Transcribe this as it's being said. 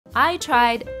I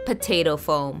tried potato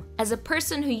foam. As a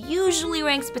person who usually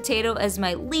ranks potato as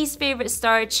my least favorite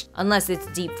starch, unless it's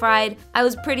deep fried, I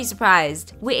was pretty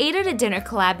surprised. We ate at a dinner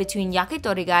collab between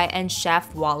Yakitori Guy and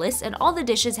Chef Wallace, and all the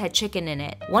dishes had chicken in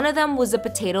it. One of them was a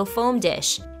potato foam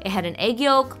dish. It had an egg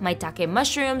yolk, maitake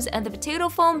mushrooms, and the potato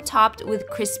foam topped with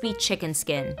crispy chicken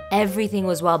skin. Everything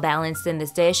was well balanced in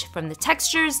this dish, from the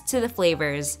textures to the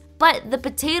flavors. But the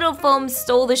potato foam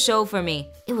stole the show for me.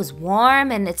 It was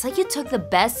warm, and it's like you took the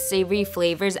best savory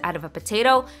flavors out of a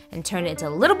potato and turned it into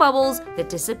little bubbles that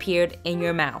disappeared in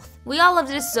your mouth. We all loved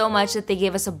it so much that they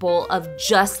gave us a bowl of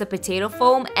just the potato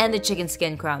foam and the chicken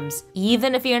skin crumbs.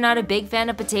 Even if you're not a big fan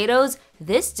of potatoes,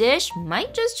 this dish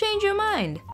might just change your mind.